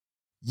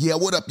Yeah,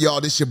 what up,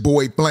 y'all? This your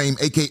boy Flame,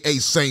 a.k.a.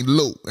 St.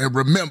 Lou. And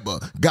remember,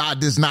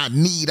 God does not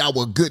need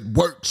our good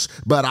works,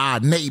 but our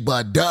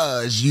neighbor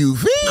does. You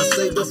feel? I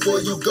say before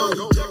you go,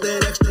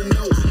 that extra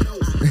note.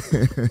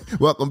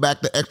 Welcome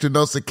back to Extra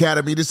Notes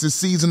Academy. This is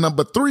season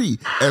number 3.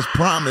 As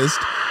promised,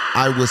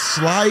 I will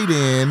slide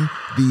in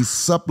these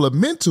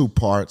supplemental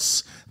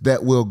parts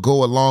that will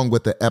go along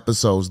with the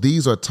episodes.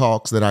 These are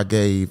talks that I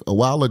gave a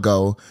while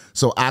ago.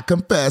 So I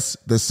confess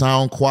the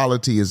sound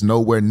quality is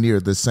nowhere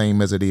near the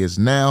same as it is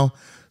now.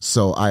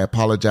 So I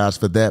apologize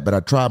for that, but I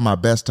tried my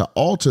best to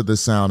alter the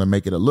sound and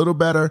make it a little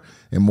better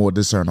and more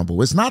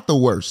discernible. It's not the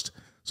worst,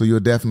 so you'll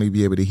definitely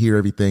be able to hear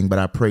everything, but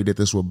I pray that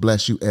this will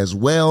bless you as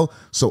well.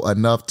 So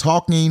enough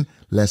talking,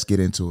 let's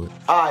get into it.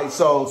 All right,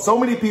 so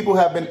many people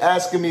have been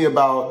asking me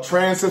about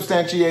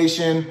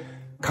transubstantiation,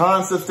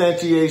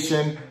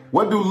 consubstantiation.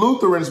 What do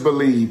Lutherans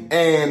believe,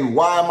 and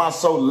why am I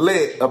so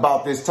lit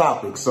about this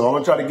topic? So I'm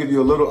gonna try to give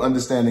you a little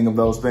understanding of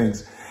those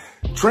things.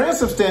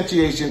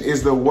 Transubstantiation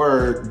is the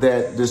word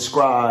that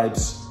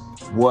describes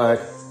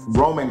what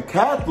Roman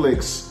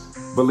Catholics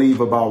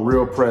believe about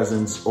real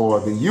presence or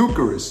the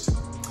Eucharist.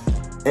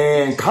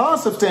 And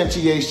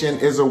consubstantiation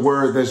is a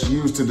word that's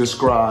used to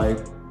describe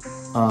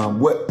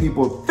what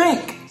people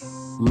think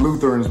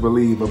Lutherans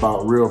believe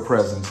about real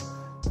presence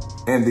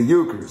and the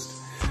Eucharist.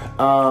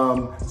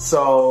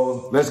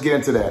 So let's get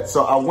into that.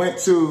 So I went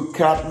to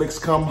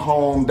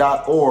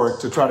CatholicsComeHome.org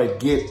to try to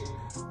get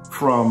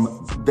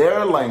from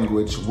their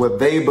language what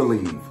they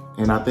believe.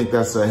 And I think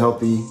that's a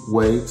healthy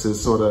way to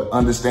sort of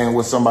understand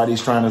what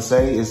somebody's trying to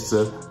say, is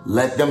to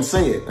let them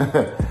say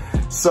it.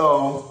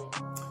 So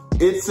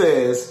it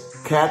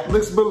says,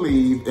 Catholics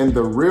believe in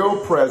the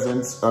real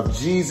presence of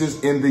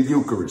Jesus in the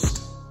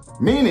Eucharist,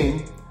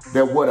 meaning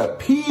that what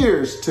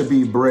appears to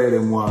be bread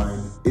and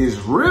wine is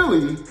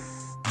really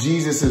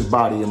Jesus's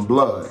body and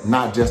blood,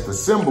 not just a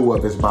symbol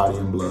of his body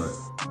and blood.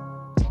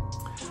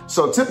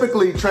 So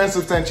typically,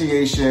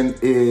 transubstantiation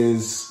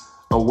is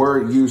a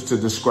word used to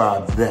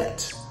describe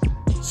that.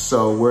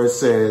 So where it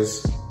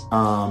says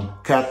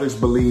Catholics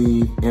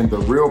believe in the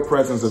real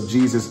presence of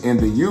Jesus in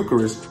the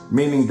Eucharist,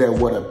 meaning that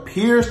what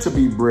appears to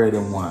be bread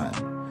and wine.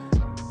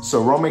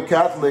 So Roman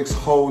Catholics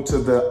hold to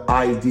the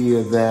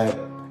idea that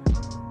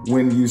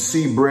when you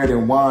see bread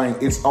and wine,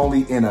 it's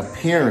only in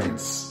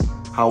appearance.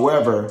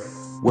 However,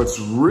 what's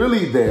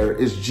really there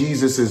is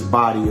Jesus's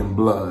body and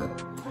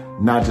blood,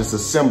 not just a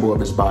symbol of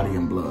his body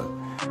and blood.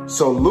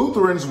 So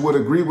Lutherans would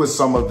agree with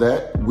some of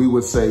that. We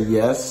would say,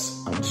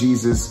 yes,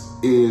 Jesus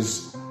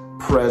is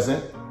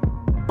present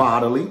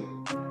bodily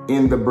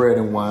in the bread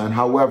and wine.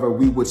 However,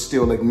 we would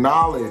still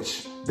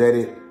acknowledge that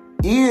it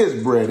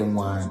is bread and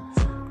wine,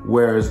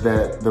 whereas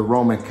that the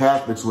Roman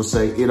Catholics would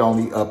say it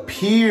only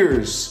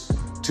appears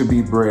to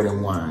be bread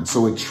and wine.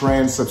 So it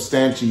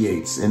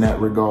transubstantiates in that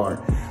regard.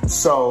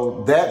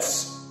 So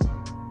that's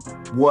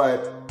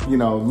what,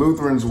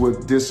 Lutherans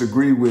would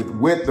disagree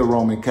with the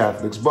Roman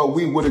Catholics, but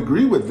we would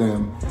agree with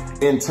them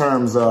in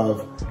terms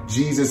of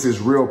Jesus's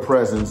real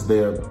presence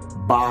there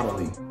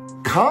bodily.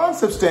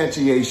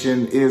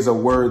 Consubstantiation is a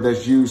word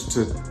that's used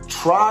to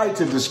try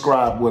to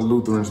describe what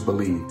Lutherans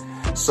believe.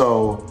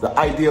 So the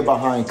idea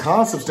behind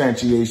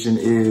consubstantiation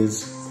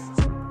is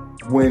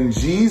when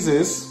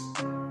Jesus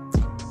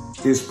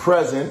is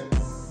present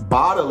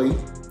bodily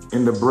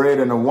in the bread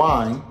and the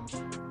wine,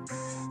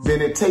 then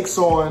it takes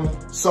on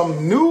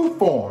some new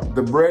form.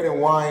 The bread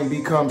and wine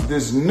becomes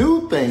this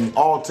new thing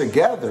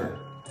altogether.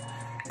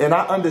 And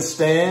I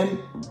understand,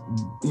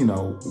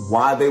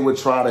 why they would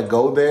try to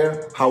go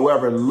there.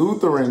 However,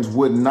 Lutherans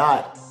would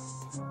not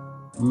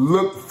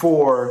look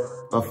for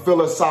a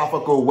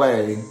philosophical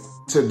way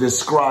to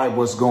describe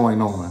what's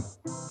going on,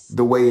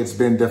 the way it's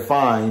been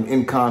defined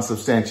in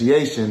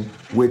consubstantiation,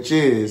 which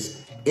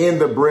is in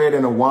the bread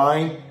and the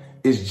wine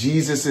is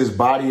Jesus's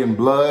body and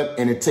blood,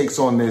 and it takes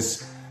on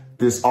this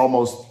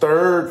almost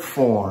third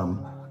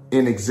form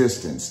in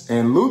existence.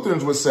 And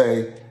Lutherans would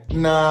say,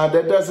 nah,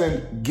 that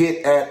doesn't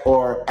get at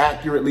or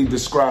accurately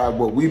describe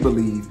what we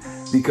believe,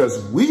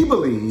 because we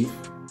believe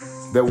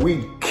that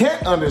we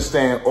can't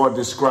understand or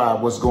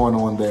describe what's going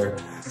on there.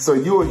 So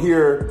you'll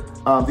hear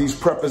these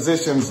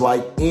prepositions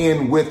like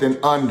in, with, and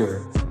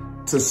under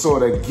to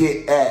sort of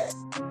get at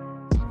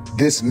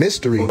this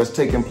mystery that's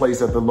taking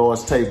place at the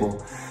Lord's table.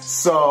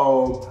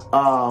 So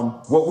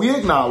what we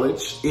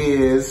acknowledge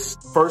is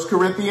 1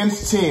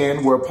 Corinthians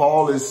 10, where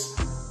Paul is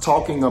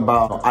talking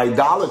about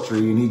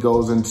idolatry, and he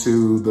goes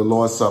into the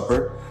Lord's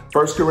Supper.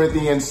 1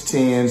 Corinthians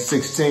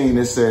 10:16,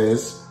 it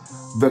says,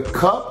 the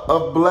cup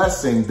of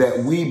blessing that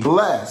we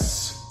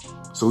bless.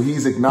 So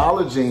he's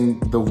acknowledging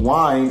the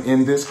wine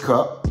in this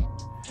cup.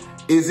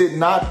 Is it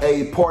not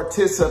a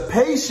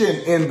participation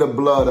in the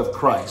blood of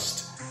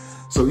Christ?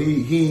 So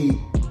he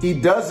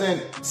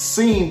doesn't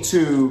seem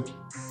to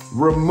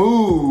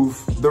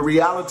remove the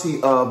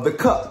reality of the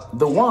cup,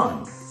 the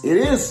wine. It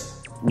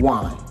is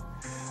wine,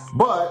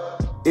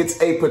 but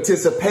it's a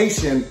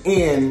participation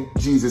in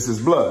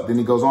Jesus's blood. Then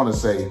he goes on to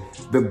say,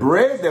 the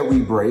bread that we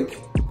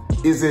break,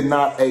 is it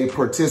not a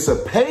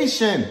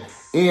participation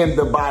in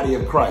the body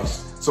of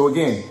Christ? So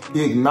again,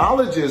 he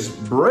acknowledges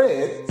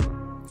bread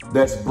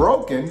that's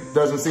broken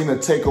doesn't seem to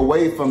take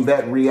away from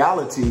that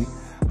reality.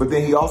 But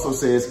then he also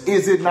says,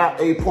 is it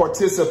not a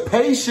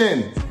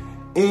participation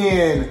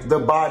in the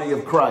body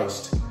of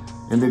Christ?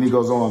 And then he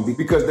goes on,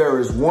 because there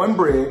is one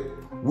bread,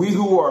 we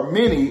who are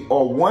many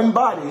are one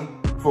body,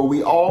 for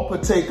we all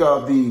partake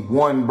of the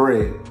one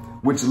bread,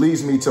 which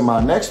leads me to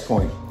my next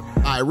point.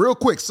 All right, real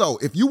quick. So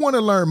if you want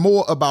to learn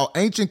more about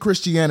ancient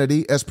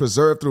Christianity as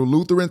preserved through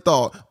Lutheran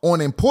thought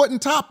on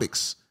important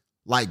topics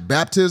like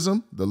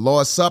baptism, the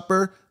Lord's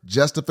Supper,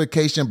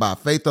 justification by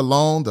faith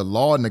alone, the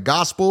law and the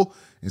gospel,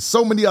 and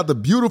so many other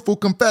beautiful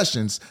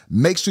confessions,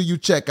 make sure you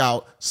check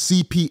out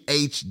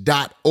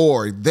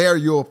cph.org. There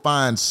you'll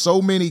find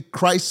so many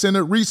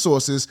Christ-centered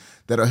resources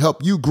that'll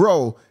help you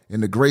grow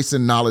in the grace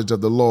and knowledge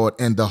of the Lord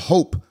and the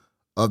hope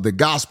of the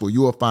gospel.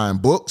 You will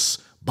find books,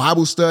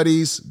 Bible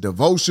studies,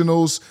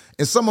 devotionals,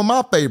 and some of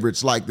my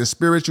favorites like The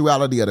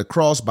Spirituality of the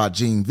Cross by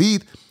Gene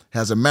Veith,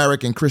 Has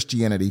American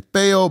Christianity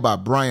Failed by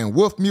Brian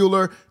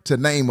Wolfmueller, to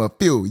name a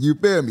few. You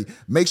feel me?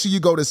 Make sure you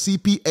go to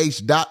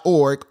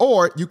cph.org,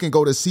 or you can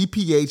go to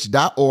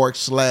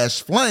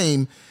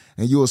cph.org/flame,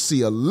 and you will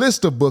see a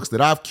list of books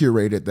that I've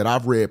curated, that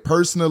I've read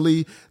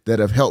personally, that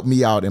have helped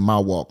me out in my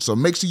walk. So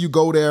make sure you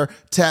go there,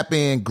 tap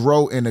in,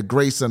 grow in the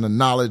grace and the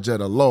knowledge of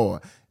the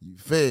Lord. You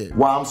feel?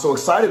 Why I'm so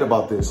excited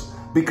about this,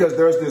 because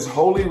there's this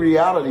holy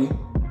reality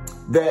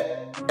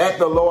that at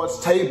the Lord's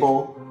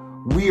table,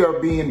 we are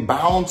being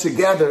bound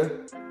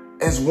together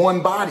as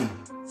one body.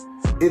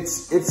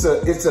 It's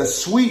a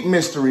sweet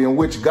mystery in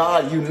which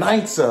God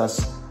unites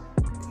us.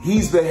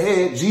 He's the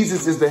head,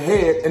 Jesus is the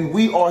head, and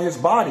we are his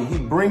body. He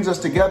brings us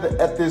together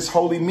at this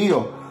holy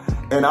meal.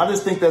 And I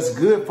just think that's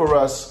good for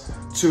us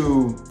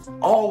to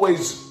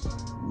always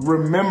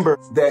remember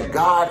that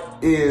God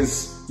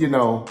is,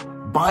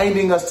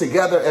 binding us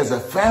together as a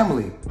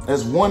family,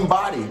 as one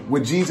body,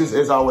 with Jesus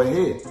as our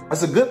head.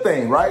 That's a good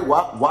thing, right?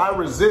 Why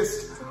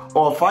resist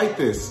or fight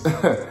this?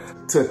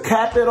 To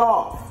cap it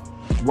off,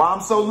 why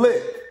I'm so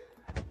lit,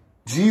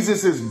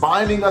 Jesus is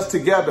binding us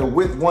together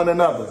with one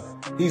another.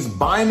 He's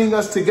binding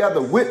us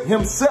together with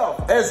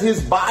himself as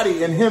his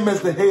body and him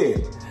as the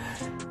head.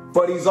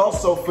 But he's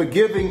also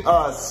forgiving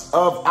us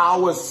of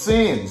our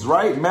sins,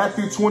 right?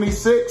 Matthew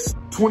 26,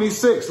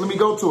 let me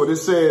go to it. It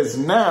says,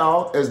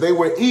 now, as they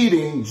were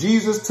eating,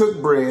 Jesus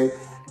took bread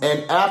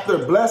and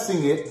after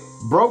blessing it,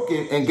 broke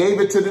it and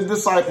gave it to the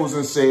disciples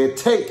and said,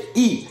 take,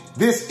 eat,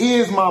 this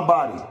is my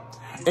body.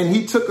 And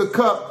he took a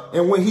cup,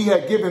 and when he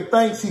had given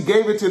thanks, he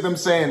gave it to them,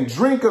 saying,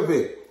 drink of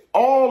it,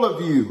 all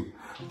of you,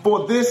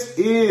 for this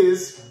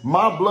is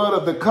my blood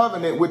of the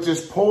covenant, which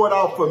is poured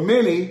out for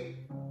many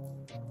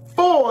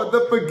for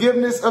the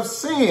forgiveness of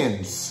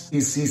sins.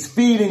 He's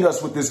feeding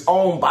us with his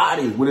own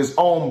body, with his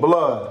own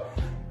blood.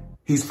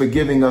 He's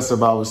forgiving us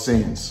of our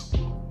sins.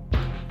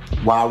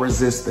 Why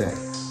resist that?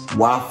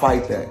 Why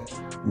fight that?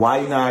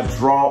 Why not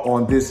draw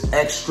on this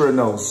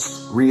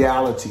extranos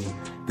reality,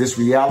 this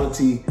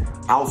reality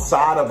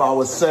outside of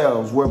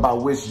ourselves, whereby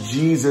which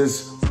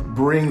Jesus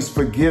brings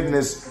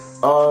forgiveness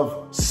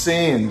of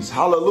sins?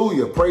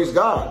 Hallelujah. Praise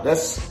God.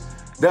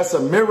 That's a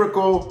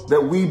miracle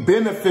that we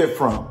benefit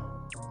from.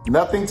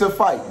 Nothing to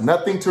fight,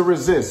 nothing to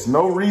resist,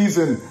 no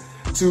reason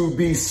to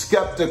be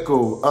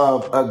skeptical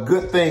of a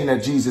good thing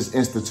that Jesus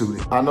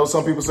instituted. I know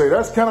some people say,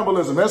 that's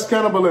cannibalism, that's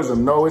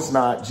cannibalism. No, it's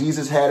not.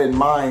 Jesus had in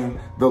mind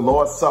the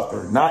Lord's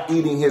Supper, not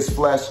eating his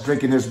flesh,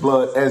 drinking his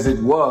blood as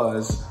it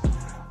was,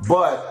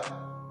 but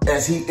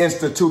as he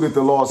instituted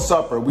the Lord's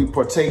Supper, we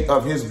partake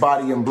of his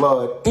body and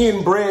blood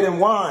in bread and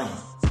wine.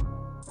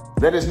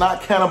 That is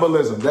not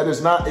cannibalism. That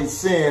is not a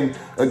sin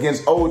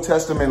against Old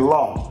Testament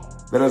law.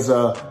 That is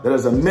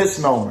a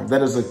misnomer.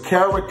 That is a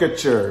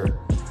caricature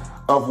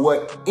of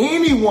what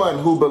anyone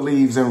who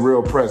believes in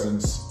real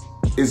presence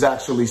is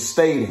actually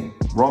stating.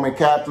 Roman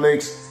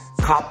Catholics,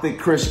 Coptic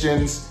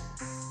Christians,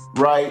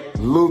 right?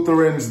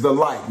 Lutherans, the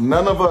like.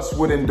 None of us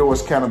would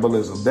endorse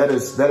cannibalism. That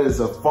is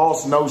a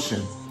false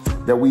notion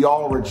that we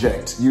all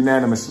reject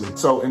unanimously.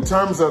 So in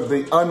terms of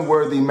the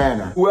unworthy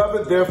manner,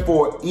 whoever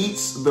therefore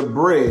eats the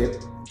bread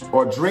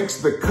or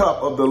drinks the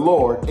cup of the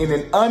Lord in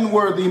an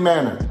unworthy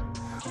manner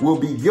will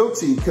be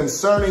guilty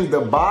concerning the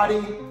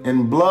body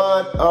and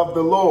blood of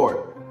the Lord.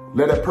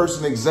 Let a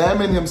person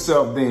examine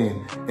himself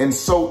then, and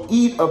so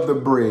eat of the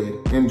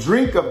bread and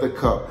drink of the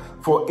cup.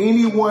 For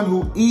anyone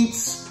who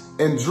eats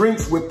and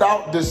drinks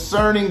without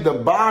discerning the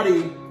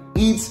body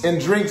eats and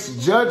drinks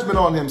judgment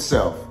on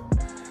himself.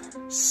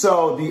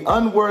 So the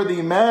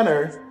unworthy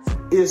manner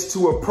is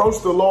to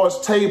approach the Lord's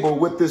table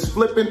with this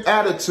flippant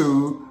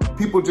attitude.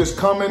 People just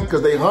coming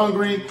because they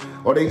hungry,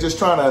 or they just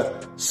trying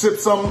to sip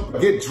some,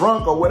 get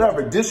drunk or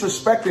whatever,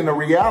 disrespecting the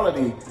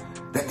reality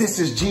that this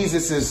is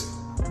Jesus's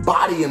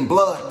body and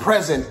blood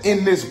present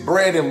in this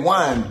bread and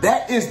wine.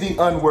 That is the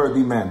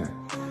unworthy manner.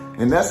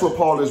 And that's what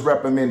Paul is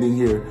recommending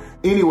here.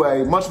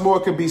 Anyway, much more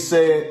could be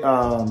said.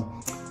 I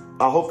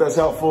hope that's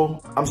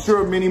helpful. I'm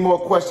sure many more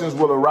questions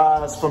will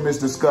arise from this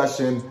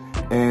discussion.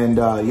 And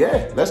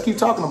yeah, let's keep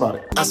talking about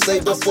it. I say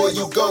before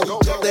you go,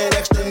 that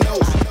extra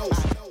note.